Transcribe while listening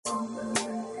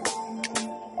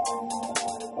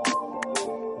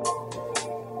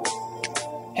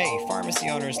Hey, pharmacy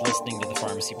owners listening to the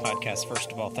Pharmacy Podcast.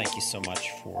 First of all, thank you so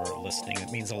much for listening. It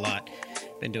means a lot.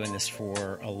 Been doing this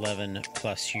for 11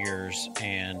 plus years,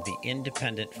 and the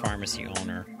independent pharmacy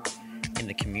owner in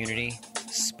the community,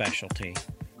 specialty,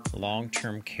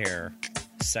 long-term care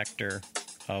sector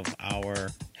of our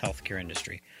healthcare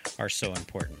industry are so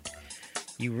important.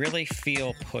 You really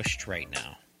feel pushed right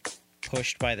now,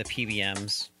 pushed by the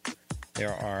PBMs.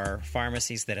 There are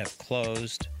pharmacies that have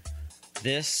closed.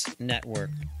 This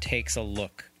network takes a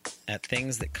look at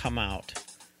things that come out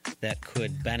that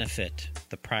could benefit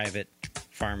the private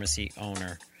pharmacy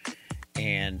owner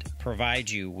and provide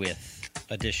you with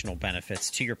additional benefits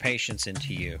to your patients and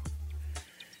to you.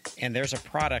 And there's a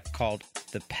product called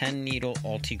the Pen Needle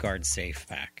UltiGuard Safe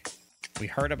Pack. We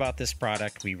heard about this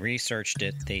product. We researched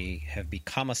it. They have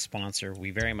become a sponsor.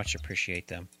 We very much appreciate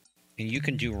them. And you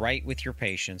can do right with your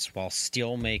patients while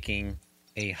still making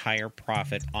a higher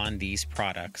profit on these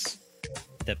products.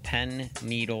 The Pen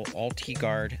Needle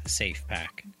UltiGuard Safe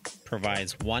Pack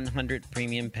provides 100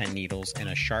 premium pen needles in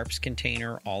a sharps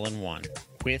container all in one.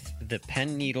 With the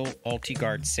Pen Needle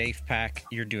UltiGuard Safe Pack,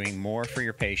 you're doing more for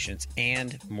your patients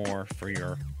and more for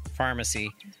your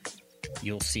pharmacy.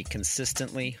 You'll see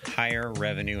consistently higher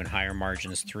revenue and higher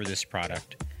margins through this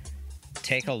product.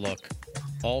 Take a look,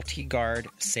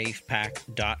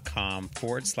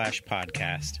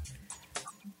 ultiguardsafepack.com/podcast.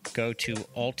 Go to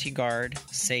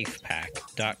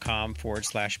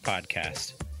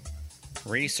ultiguardsafepack.com/podcast.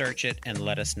 Research it and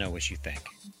let us know what you think.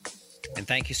 And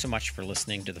thank you so much for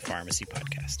listening to the Pharmacy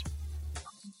Podcast.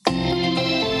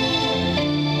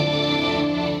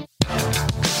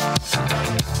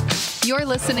 You're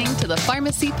listening to the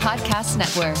Pharmacy Podcast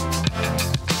Network.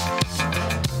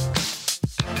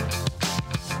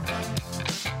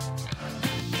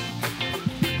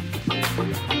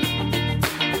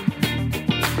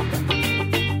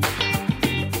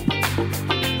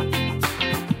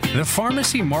 The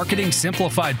Pharmacy Marketing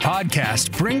Simplified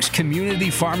podcast brings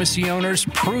community pharmacy owners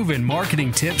proven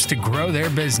marketing tips to grow their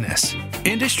business.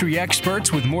 Industry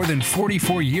experts with more than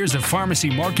 44 years of pharmacy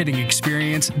marketing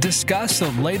experience discuss the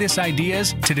latest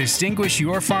ideas to distinguish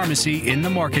your pharmacy in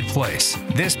the marketplace.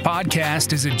 This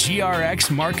podcast is a GRX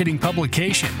marketing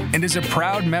publication and is a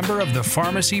proud member of the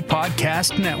Pharmacy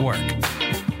Podcast Network.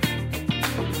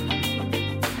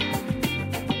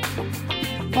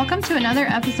 Welcome to another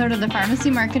episode of the Pharmacy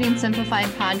Marketing Simplified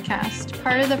podcast,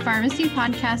 part of the Pharmacy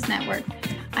Podcast Network.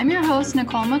 I'm your host,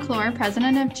 Nicole McClure,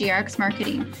 president of GRX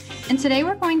Marketing, and today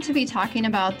we're going to be talking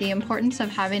about the importance of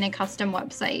having a custom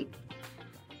website.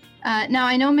 Now,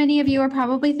 I know many of you are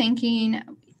probably thinking,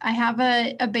 I have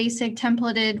a basic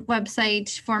templated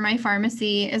website for my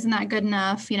pharmacy. Isn't that good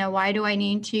enough? Why do I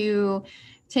need to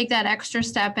take that extra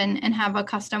step and have a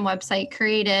custom website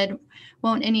created?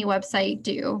 Won't any website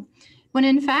do? When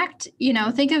in fact,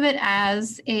 think of it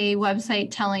as a website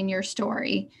telling your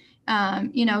story,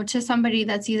 to somebody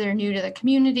that's either new to the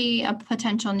community, a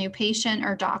potential new patient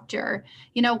or doctor.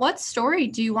 What story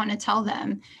do you want to tell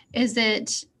them? Is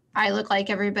it, I look like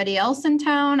everybody else in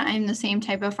town, I'm the same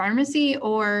type of pharmacy,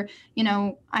 or,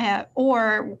 I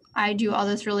do all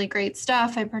this really great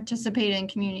stuff. I participate in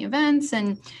community events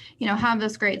and, have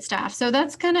this great staff. So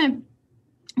that's kind of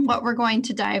what we're going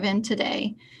to dive into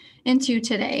today.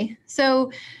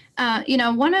 So,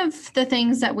 one of the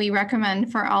things that we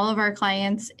recommend for all of our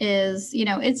clients is,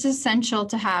 it's essential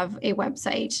to have a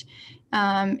website.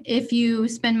 If you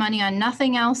spend money on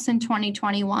nothing else in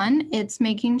 2021, it's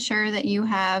making sure that you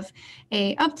have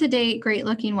a up-to-date,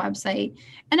 great-looking website.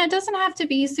 And it doesn't have to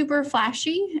be super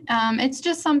flashy. It's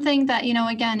just something that,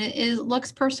 again, it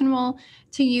looks personal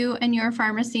to you and your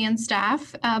pharmacy and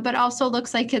staff, but also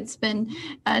looks like it's been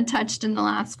touched in the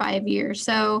last 5 years.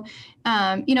 So,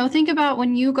 think about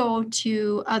when you go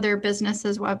to other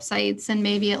businesses' websites and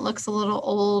maybe it looks a little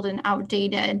old and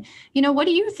outdated. What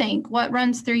do you think? What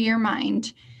runs through your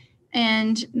mind?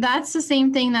 And that's the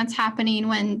same thing that's happening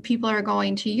when people are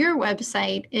going to your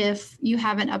website if you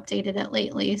haven't updated it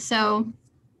lately. So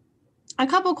a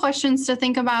couple questions to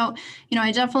think about.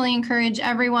 I definitely encourage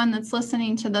everyone that's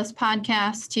listening to this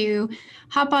podcast to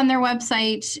hop on their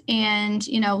website and,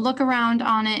 look around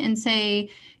on it and say,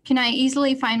 can I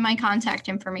easily find my contact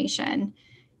information?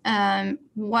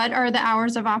 What are the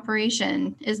hours of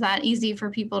operation? Is that easy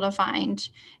for people to find?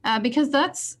 Because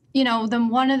that's,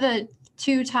 one of the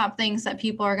two top things that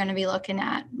people are going to be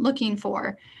looking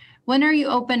for. When are you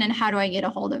open and how do I get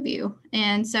a hold of you?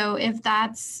 And so if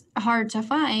that's hard to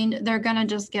find, they're going to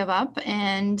just give up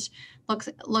and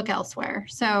look elsewhere.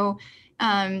 So,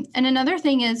 and another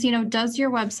thing is, does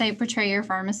your website portray your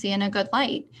pharmacy in a good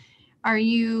light? Are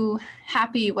you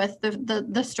happy with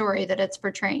the story that it's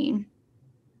portraying?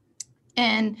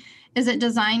 And is it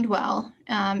designed well?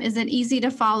 Is it easy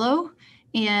to follow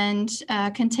and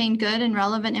contain good and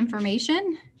relevant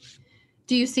information?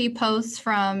 Do you see posts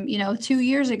from, 2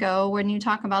 years ago when you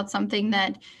talk about something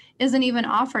that isn't even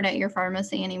offered at your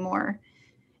pharmacy anymore?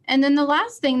 And then the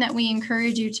last thing that we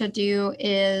encourage you to do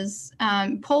is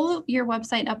pull your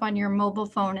website up on your mobile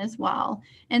phone as well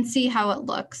and see how it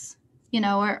looks.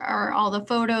 Are all the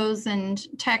photos and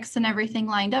text and everything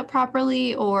lined up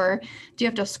properly, or do you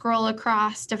have to scroll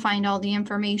across to find all the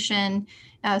information?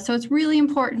 So it's really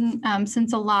important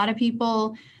since a lot of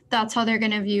people, that's how they're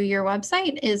going to view your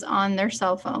website is on their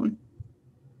cell phone.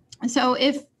 So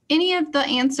if any of the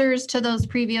answers to those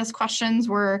previous questions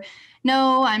were,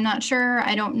 no, I'm not sure,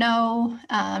 I don't know,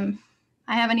 I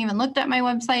haven't even looked at my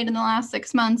website in the last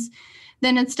 6 months,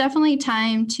 then it's definitely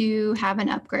time to have an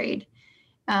upgrade.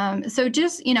 So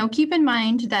just, keep in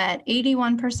mind that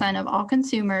 81% of all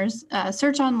consumers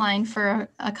search online for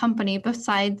a company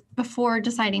before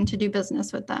deciding to do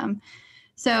business with them.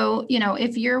 So,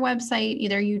 if your website,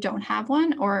 either you don't have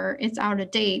one or it's out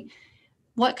of date,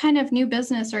 what kind of new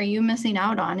business are you missing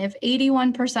out on? If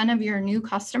 81% of your new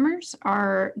customers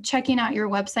are checking out your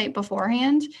website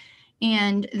beforehand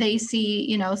and they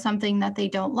see, something that they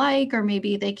don't like, or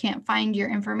maybe they can't find your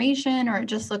information, or it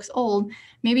just looks old,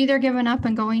 maybe they're giving up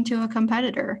and going to a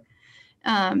competitor.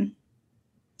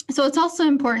 So it's also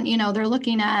important, they're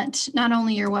looking at not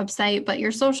only your website, but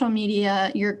your social media,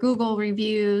 your Google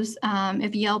reviews.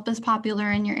 If Yelp is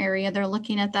popular in your area, they're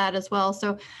looking at that as well.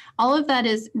 So all of that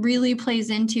really plays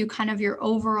into kind of your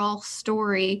overall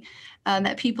story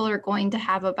that people are going to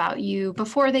have about you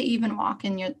before they even walk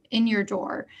in your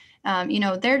door.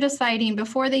 They're deciding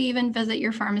before they even visit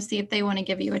your pharmacy if they want to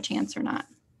give you a chance or not.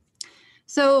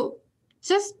 So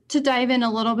just to dive in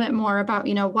a little bit more about,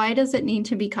 why does it need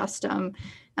to be custom?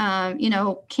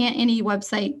 Can't any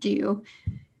website do?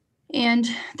 And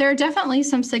there are definitely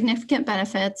some significant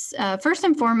benefits. First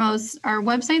and foremost, our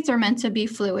websites are meant to be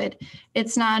fluid.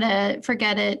 It's not a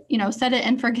forget it, set it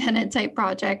and forget it type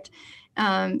project.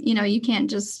 You can't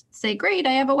just say, great,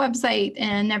 I have a website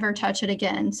and never touch it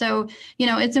again. So,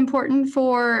 it's important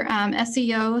for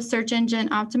SEO, search engine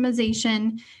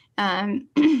optimization,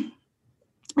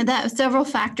 that several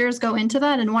factors go into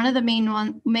that. And one of the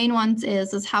main ones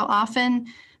is how often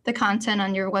the content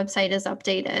on your website is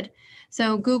updated.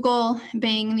 So Google,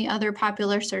 Bing, the other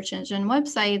popular search engine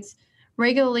websites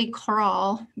regularly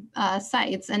crawl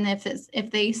sites. And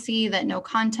if they see that no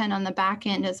content on the back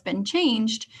end has been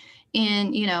changed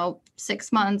in,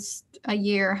 6 months, a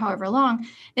year, however long,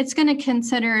 it's going to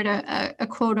consider it a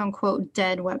quote unquote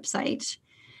dead website.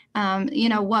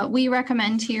 What we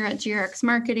recommend here at GRX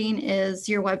Marketing is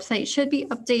your website should be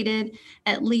updated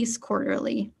at least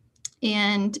quarterly.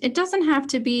 And it doesn't have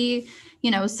to be,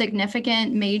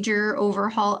 significant major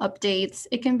overhaul updates.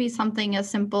 It can be something as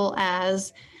simple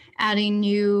as adding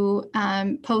new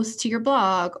posts to your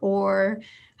blog, or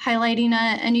highlighting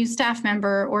a new staff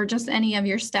member, or just any of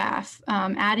your staff,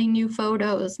 adding new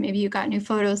photos. Maybe you got new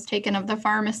photos taken of the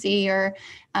pharmacy, or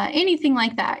anything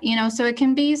like that, so it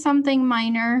can be something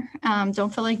minor.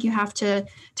 Don't feel like you have to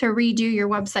redo your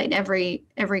website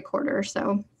every quarter or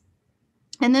so.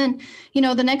 And then,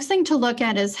 the next thing to look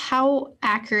at is how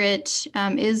accurate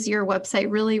is your website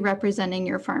really representing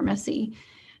your pharmacy?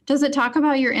 Does it talk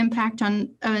about your impact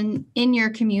in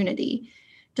your community?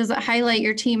 Does it highlight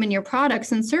your team and your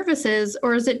products and services,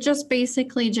 or is it just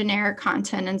basically generic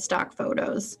content and stock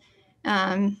photos?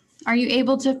 Are you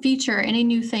able to feature any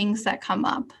new things that come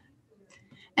up?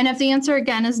 And if the answer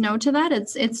again is no to that,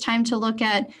 it's time to look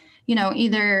at,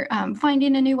 either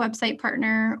finding a new website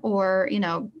partner, or,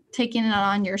 taking it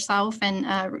on yourself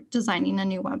and designing a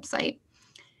new website.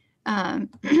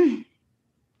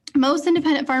 Most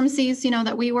independent pharmacies,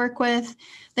 that we work with,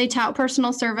 they tout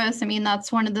personal service. I mean, that's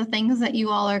one of the things that you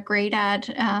all are great at.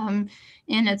 And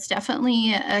it's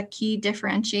definitely a key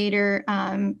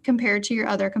differentiator compared to your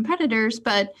other competitors.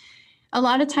 But a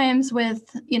lot of times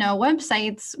with,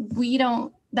 websites,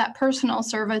 that personal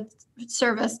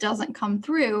service doesn't come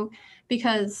through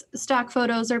because stock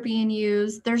photos are being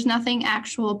used. There's nothing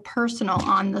actual personal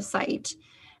on the site.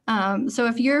 So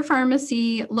if your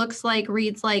pharmacy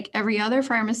reads like every other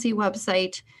pharmacy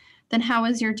website, then how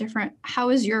is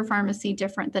your pharmacy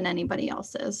different than anybody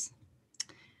else's?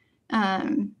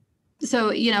 So,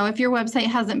 if your website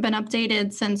hasn't been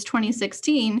updated since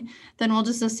 2016, then we'll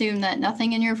just assume that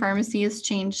nothing in your pharmacy has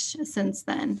changed since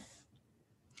then.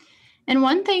 And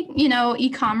one thing,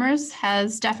 e-commerce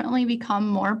has definitely become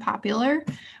more popular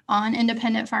on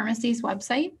independent pharmacies'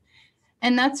 website.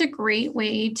 And that's a great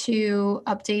way to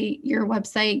update your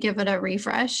website, give it a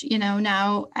refresh.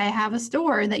 Now I have a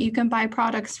store that you can buy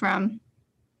products from.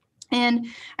 And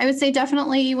I would say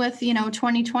definitely with,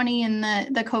 2020 and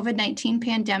the COVID-19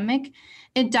 pandemic,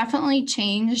 it definitely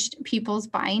changed people's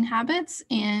buying habits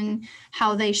and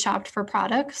how they shopped for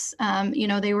products.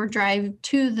 They were drive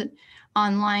to the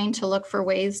online to look for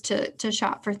ways to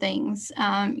shop for things,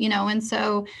 and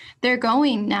so they're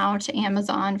going now to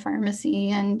Amazon Pharmacy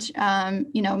and,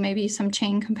 maybe some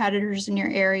chain competitors in your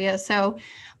area. So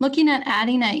looking at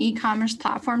adding an e-commerce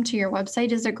platform to your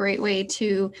website is a great way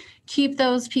to keep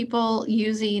those people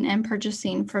using and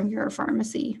purchasing from your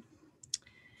pharmacy.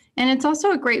 And it's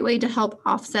also a great way to help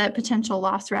offset potential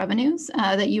lost revenues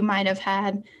that you might have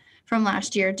had from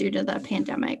last year due to the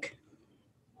pandemic.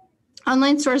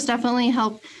 Online stores definitely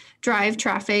help drive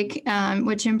traffic,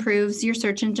 which improves your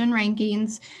search engine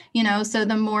rankings. So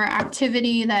the more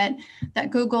activity that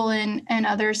Google and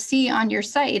others see on your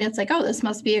site, it's like, oh, this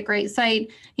must be a great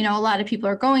site. A lot of people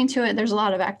are going to it. There's a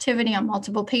lot of activity on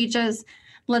multiple pages.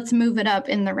 Let's move it up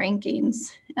in the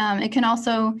rankings. It can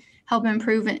also help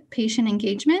improve patient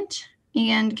engagement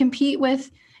and compete with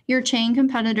your chain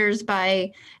competitors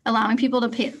by allowing people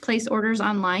to place orders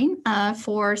online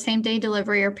for same-day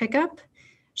delivery or pickup,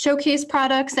 showcase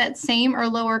products at same or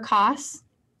lower costs,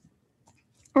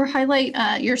 or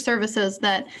highlight your services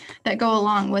that go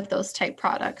along with those type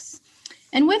products.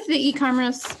 And with the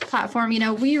e-commerce platform,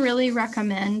 we really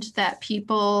recommend that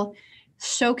people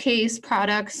showcase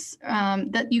products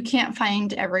that you can't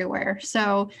find everywhere.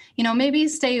 So, maybe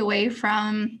stay away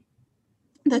from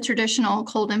the traditional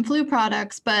cold and flu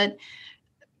products, but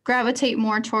gravitate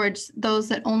more towards those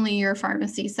that only your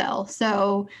pharmacy sells.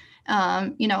 So,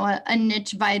 a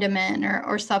niche vitamin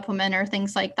or supplement or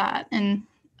things like that. And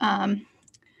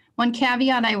one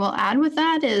caveat I will add with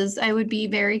that is I would be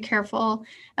very careful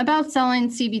about selling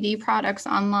CBD products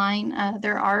online.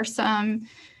 There are some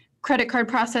credit card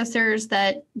processors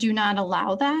that do not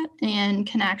allow that and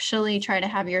can actually try to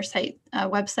have your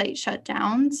website shut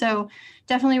down. So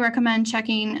definitely recommend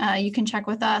checking. You can check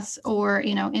with us or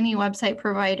any website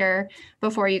provider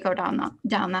before you go down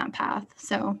that path.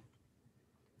 So,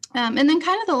 and then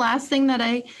kind of the last thing that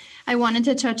I wanted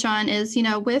to touch on is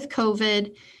with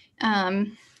COVID,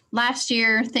 last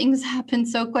year things happened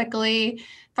so quickly.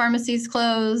 Pharmacies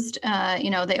closed,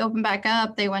 they opened back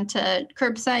up, they went to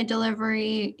curbside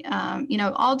delivery,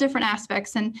 all different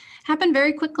aspects, and happened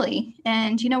very quickly.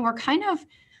 And, we're kind of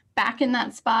back in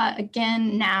that spot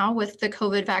again now with the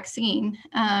COVID vaccine.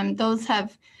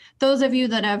 Those of you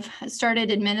that have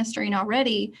started administering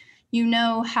already,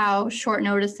 how short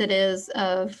notice it is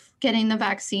of getting the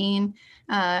vaccine,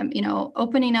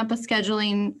 opening up a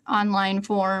scheduling online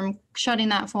form, shutting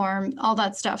that form, all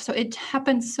that stuff. So it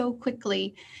happens so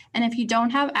quickly. And if you don't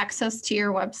have access to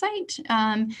your website,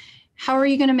 how are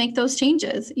you going to make those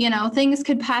changes? Things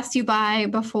could pass you by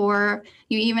before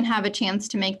you even have a chance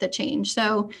to make the change.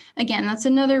 So again, that's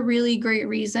another really great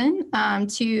reason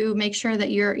to make sure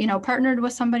that you're, partnered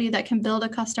with somebody that can build a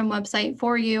custom website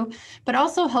for you, but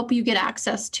also help you get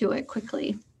access to it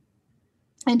quickly.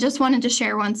 I just wanted to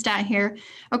share one stat here.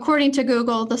 According to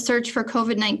Google, the search for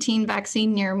COVID-19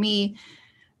 vaccine near me,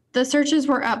 the searches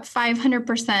were up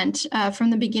 500% from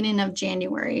the beginning of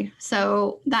January.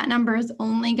 So that number is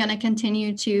only going to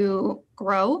continue to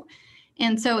grow.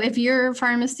 And so if your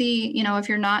pharmacy, if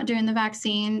you're not doing the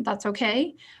vaccine, that's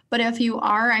okay. But if you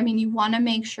are, you want to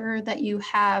make sure that you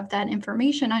have that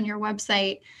information on your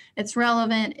website. It's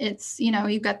relevant. It's,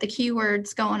 you've got the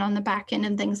keywords going on the back end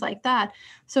and things like that.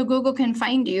 So Google can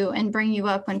find you and bring you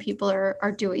up when people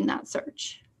are doing that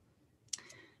search.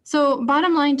 So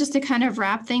bottom line, just to kind of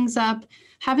wrap things up,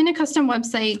 having a custom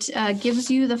website gives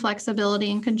you the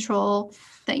flexibility and control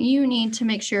that you need to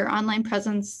make sure your online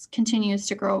presence continues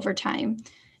to grow over time.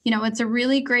 It's a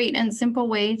really great and simple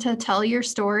way to tell your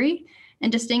story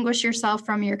and distinguish yourself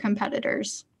from your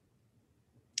competitors.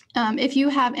 If you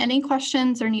have any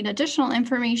questions or need additional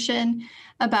information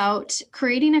about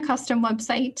creating a custom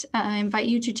website, I invite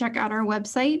you to check out our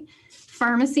website,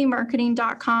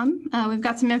 pharmacymarketing.com. We've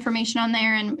got some information on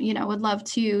there and, would love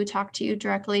to talk to you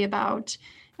directly about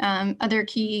other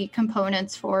key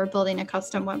components for building a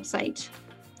custom website.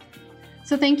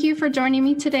 So thank you for joining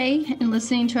me today and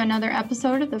listening to another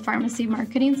episode of the Pharmacy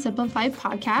Marketing Simplified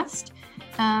podcast.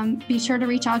 Be sure to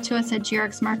reach out to us at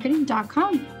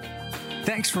grxmarketing.com.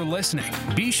 Thanks for listening.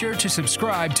 Be sure to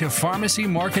subscribe to Pharmacy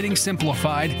Marketing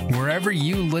Simplified wherever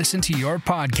you listen to your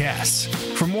podcasts.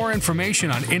 For more information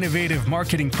on innovative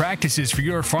marketing practices for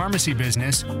your pharmacy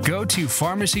business, go to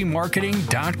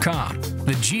pharmacymarketing.com.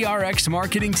 The GRX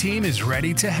marketing team is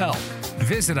ready to help.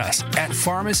 Visit us at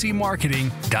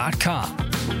pharmacymarketing.com.